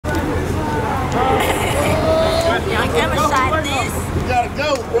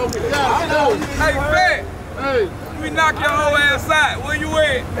Hey, Fat. Hey. We knock your whole ass out. Where you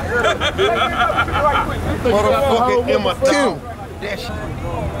at? Motherfucking Emma Q.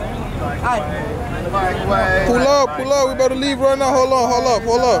 Pull up. We better leave right now. Hold up.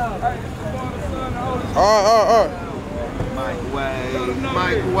 All right.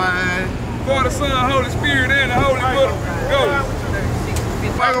 Microwave. Father, Son, Holy Spirit, and the Holy Mother. Go.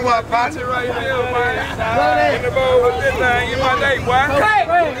 Talking about party right here, man. In the bowl with this thing in my day, boy.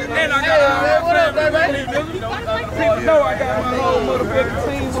 And I got all my family. People know I got my whole motherfucking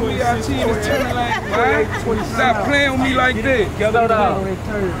team with me out here in this turn lane, man. Stop playing with me like that. Hey,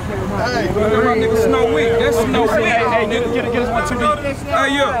 my nigga Snow Week. That's Snow Week. Hey, nigga, get us one 2D.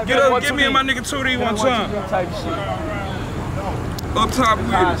 Hey, yo, give me and my nigga 2D one time. Up top with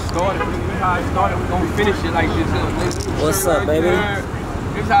it. How it started, we gon' finish it like this. What's up, baby?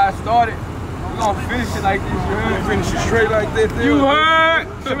 This how it started. We gon' finish it like this, you heard? Finish it straight like that. You heard?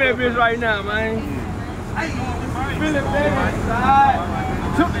 Show me that bitch right now, man. Feel it,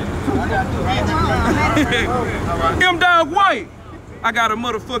 baby. Him dog white. I got a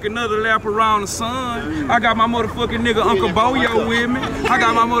motherfucking another lap around the sun. I got my motherfucking nigga Uncle Boyo with me. I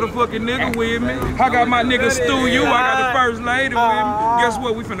got my motherfucking nigga with me. I got my nigga Stu U. I got the first lady with me. Guess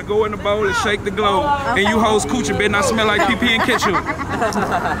what? We finna go in the bowl and shake the globe. And you hoes coochie better not smell like PP and ketchup.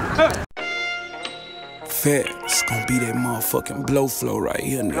 Fat, it's gonna be that motherfucking blow flow right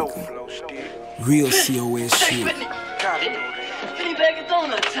here, nigga. Real COS shit.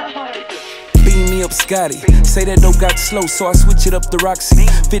 Beam me up, Scotty. Say that dope got slow, so I switch it up to Roxy.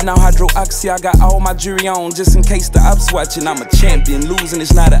 Fitting out hydroxy, I got all my jewelry on just in case the ops watching. I'm a champion, losing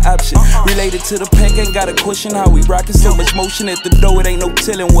is not an option. Related to the pack, ain't got a question how we rockin'. So much motion at the door, it ain't no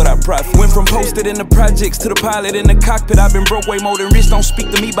telling what I profit. Went from posted in the projects to the pilot in the cockpit. I've been broke way more than rich, don't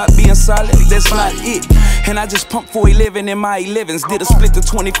speak to me about being solid. That's not it. And I just pumped for 11 in my 11s. Did a split to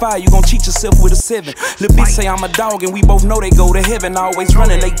 25, you gon' cheat yourself with a 7. Lil' bitch say I'm a dog and we both know they go to heaven. Always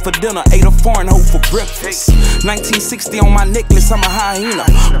running late for dinner, ate a foreign hoe for breakfast. 1960 on my necklace, I'm a hyena.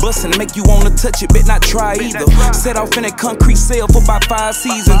 Bustin' make you wanna touch it, bet not try either. Set off in that concrete cell for about 5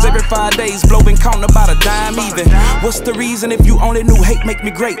 seasons. Every 5 days, blow been counting about a dime even. What's the reason if you only knew hate make me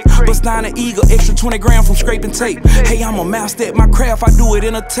great? Bust down an eagle, extra 20 grand from scraping tape. Hey, I'm a master at my craft, I do it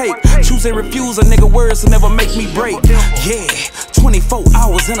in a tape. Choose and refuse a nigga words to never make me break. Yeah, 24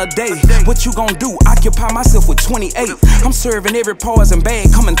 hours in a day. What you gon' do? Occupy myself with 28. I'm serving every pause and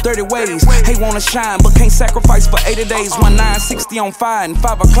bag, coming 30 ways. Hey, wanna shine, but can't sacrifice for 80 days. 1960 on fire and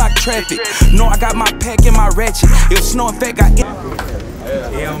 5 o'clock traffic. No, I got my pack and my ratchet. If snowing fat got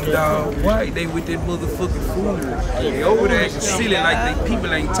Damn dog white, they with that motherfucking fool. They over there acting silly like they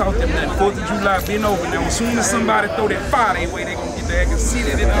people ain't taught them nothing. 4th of July been over now. As soon as somebody throw that fire their way, they gon' get the acting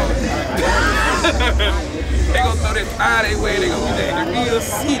silly, they know. They gon' throw that fire their way, they gon' get the acting real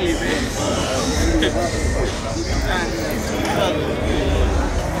silly, man.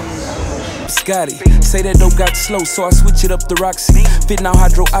 Scotty, say that dope got slow, so I switch it up to Roxy. Fitting out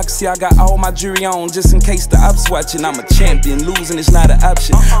hydroxy, I got all my jewelry on just in case the ops watching. I'm a champion, losing is not an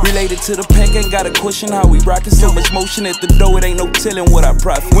option. Related to the pack, ain't got a question how we rockin'. So much motion at the door, it ain't no telling what I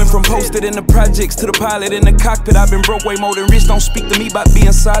profit. Went from posted in the projects to the pilot in the cockpit. I've been broke way more than rich, don't speak to me about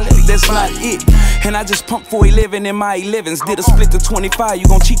being solid. That's not it. And I just pumped for 11 in my 11s. Did a split to 25, you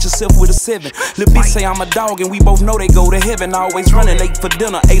gon' cheat yourself with a 7. Lil' bitch say I'm a dog and we both know they go to heaven. Always running late for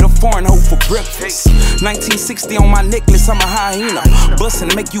dinner, ate a foreign hoe for breakfast. 1960 on my necklace, I'm a hyena. Bustin'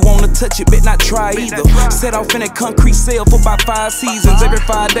 make you wanna touch it, bet not try either. Set off in that concrete cell for about 5 seasons. Every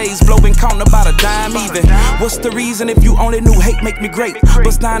 5 days, blow been counting about a dime even. What's the reason if you only knew hate make me great?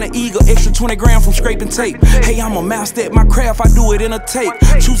 Bust down an eagle, extra 20 grand from scraping tape. Hey, I'm a master at my craft, I do it in a tape.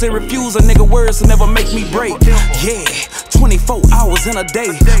 Choose and refuse a nigga words to never make me break. Yeah, 24 hours in a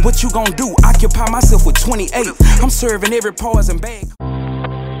day. What you gon' do? Occupy myself with 28. I'm serving every pause and bag.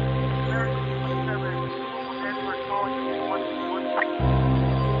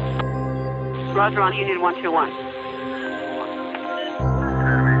 Roger on Union 121.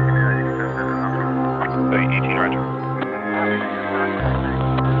 18, Roger.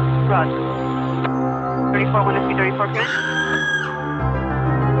 Roger. 34, 1 SP 34, can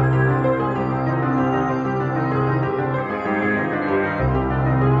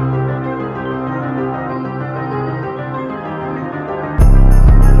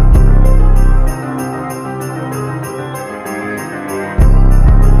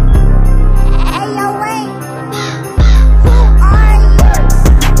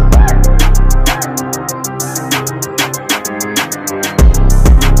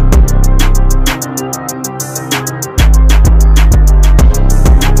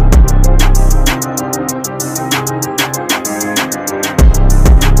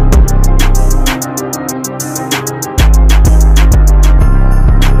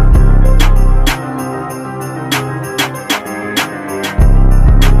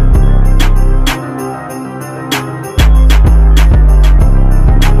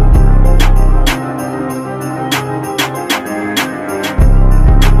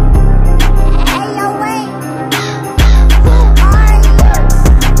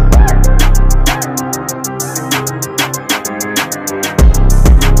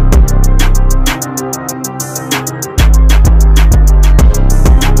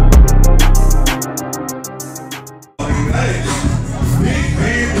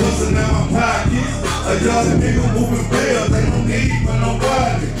in my pockets. A young nigga moving bail, they don't need for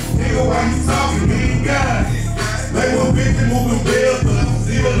nobody. Nigga, why you talking? Me ain't got it. They were 50 moving bail, but I'm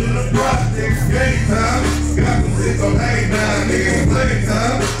still in the project. Game time, got them sick on A9. Niggas play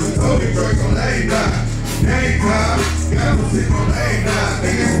time, we told me Drake on A9. Game time, got them sick on A9.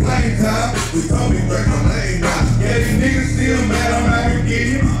 Niggas play time, we told me Drake on A9. Yeah, these niggas still mad, I'm out here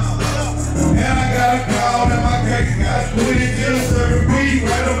getting it. And I got a call that my case got put in jail, serving beef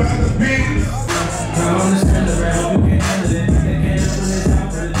right about the business. I understand the rap, you can't handle it. They can't put it down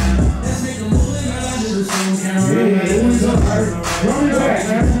for the down. This nigga moving, I do the same camera. Yeah, it was up, run it back,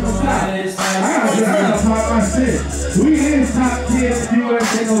 man. I gotta talk my shit. We is top 10 US,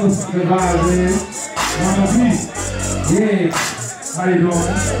 they know the fucking vibe, man. Mama P. Yeah. How you doing?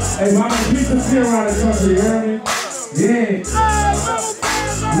 Hey, Mama P is still around the country, you hear me? Yeah.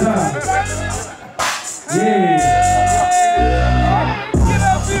 Yeah. Yeah.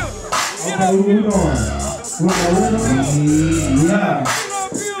 Okay, what we doing?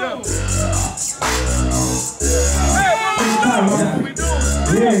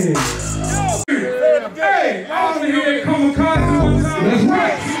 Yeah. Yeah. Hey, I want to hear Kokain one time. Let's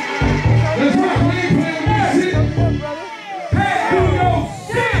rock. Let's rock. We ain't playing that shit. Hey, do your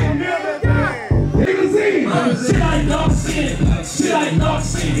shit. Niggas in. Shit like dog skin. Shit like dog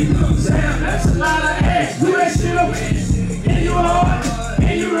skin. Damn, that's a lot of ass. Do that shit up. And you hard.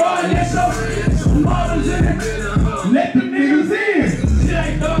 And you raw. And that's up. Models in it. Let the niggas in. Shit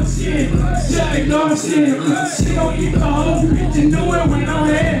like dog skin. Shit like dog skin. She gon' eat the whole bitch and do it when I'm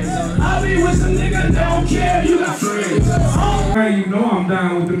head. I be with some niggas that don't care. You got friends. Hey, you know I'm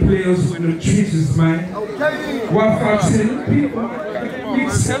down with the players in the trenches, man. Wi-Fi telling people.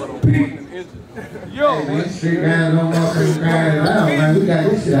 Niggas telling people. Yo, man, street guys don't motherfucking grind around, man. We got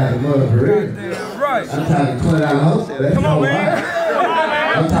this shit out of the mud, for real. right. I'm talking $20 hostel. Come on, man.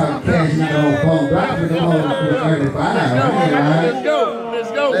 I'm talking cash not on phone drop with them hoes for 35. Right? Let's go.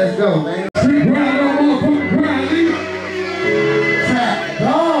 Let's go. Let's go, man. Street grind on motherfucking grind, leave. Trap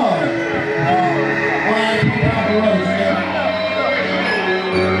dog. Why you got the road, man?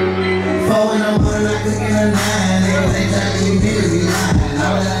 4 in the morning, I cook in the 9. Niggas ain't trying to get niggas be lying.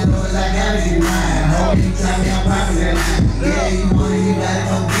 All I know is I gotta be mine. Hope you tell me I'm popular. Yeah, you want it, you gotta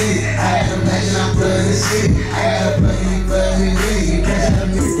come get it. I got a passion, I'm plugging the city. I got a plug in, you plug me, you catch up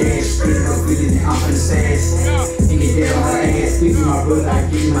the dash, speaking of feeling it, I'm for the sass. And get dead on her ass, speaking my brother, I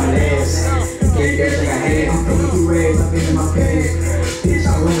give you my last. Get that thing I had, I'm thinking through rags, I'm in my pants. Bitch,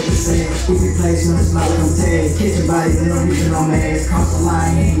 I run with the same. If you play some, it's not like I'm tagged. Kitchen body, you know, you on my ass. Cross the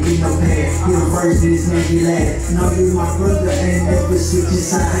line, ain't get no pad. You the first, this man be last. Know you my brother, ain't never switch your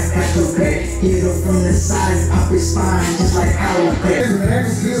side. Got your back, hit up from the side, pop his spine, just like how I crack.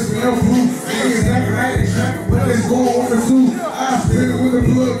 Let's go on the two. I spit it with a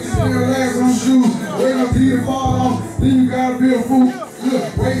plug, still last on shoes. Wait up till you fall off, then you gotta be a fool.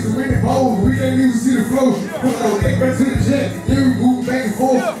 Look, way too many bowls, we can't even see the flow. Put the leg back to the jet, then we move back and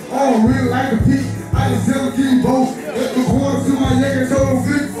forth. I don't really like the peak, I just tell them keep both. Let the quarter to my neck and told them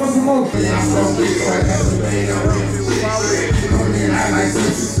flip for some more. I'm so big, so I got some bang on me. I like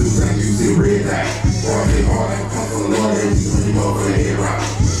substitutes, I use it red dot. Or I get hard, I come from the Lord, and you when you over the head rock.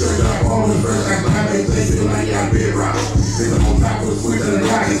 Straight up on the first, like behind they place it like y'all bed rock. Sit up on top of the switch of the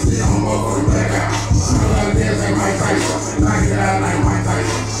rock and sit on the motherfucking blackout. Smell a lot of dance like Mike Tyson. Knock it out like Mike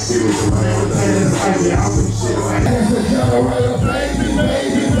Tyson. Give it to my everything that's like me, I'll put the shit like that. That's a generator, baby,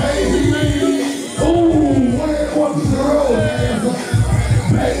 baby, baby. Ooh, what the road, man?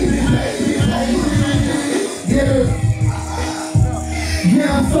 Baby, baby, baby.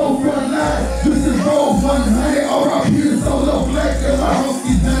 Yeah, I'm so front line. This is roll 100. R.I.P. to Solo Black. And my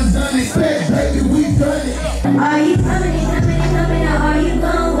homies done it. Back, baby, we done it. Are you coming, or are you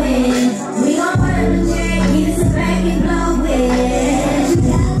going? We gon' run the check, need to sit back and blow it.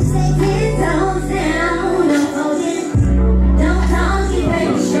 Get those down, don't forget, don't talk, get ready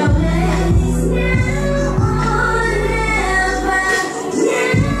to show it. Now or never,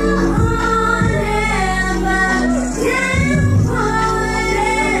 now or never,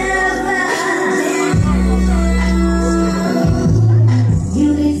 you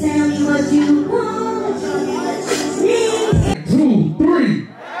can tell me what you want, need. 2, 3.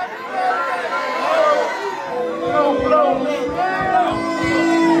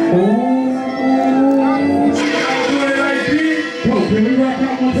 Can we rock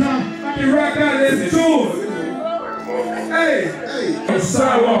out one time? Can you rock out, let's do it. Hey,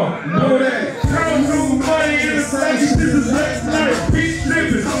 sidewalk, know that. Turn through money in the station, this is last night, beat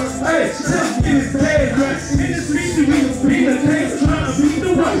flipping. Hey, just get his head right. In the streets, we was beating the case, trying to beat the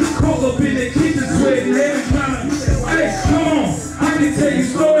one. Cold up in the kitchen, sweating, head trying to. Hey, come on, I can tell you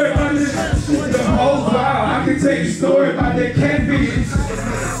story about this. The whole wow, I can tell you a story about that catfish.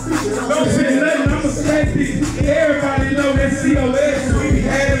 Don't say nothing, I'm a catfish. Everybody know that COS, we be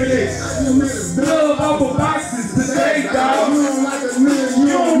having it. Love off of boxes today, dog. You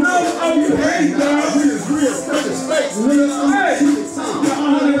don't know, oh, you hate, dog. Hey, the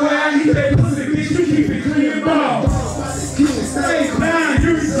only way I eat that pussy, bitch, you keep it clean, ball. Hey, now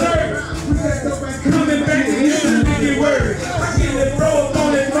you reserve. Coming back to you and nigga word. I get that bro up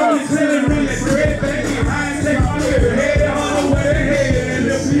on that phone and tell him run that bread back behind. Take my little head on where they head and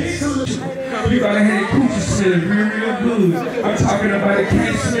the bitch. You gotta have that coochie smell real good. I'm talking about it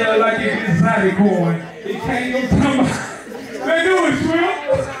can't smell like it is body corn. It can't even come out. Man, do it, Shrimp.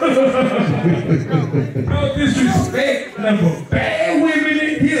 No disrespect, number bad women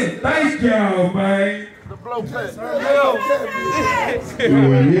in here. Thank y'all, man. Blow plate. Thank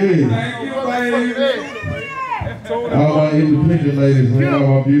you, baby. All my independent ladies, man, all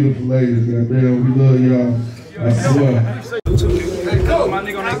my beautiful ladies, goddamn, we love y'all. I swear. My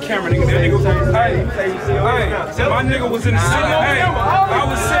nigga on that camera, nigga. That nigga was on my nigga was in the city. Hey, I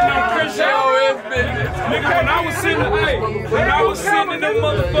was sitting on Crenshaw. Nigga, when I was sitting in them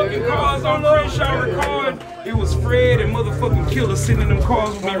motherfucking cars on Crenshaw recording, it was Fred and motherfucking Killer sitting in them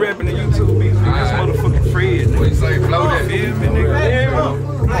cars with me rapping the YouTube beats. That's motherfucking Fred. What you say, blow that?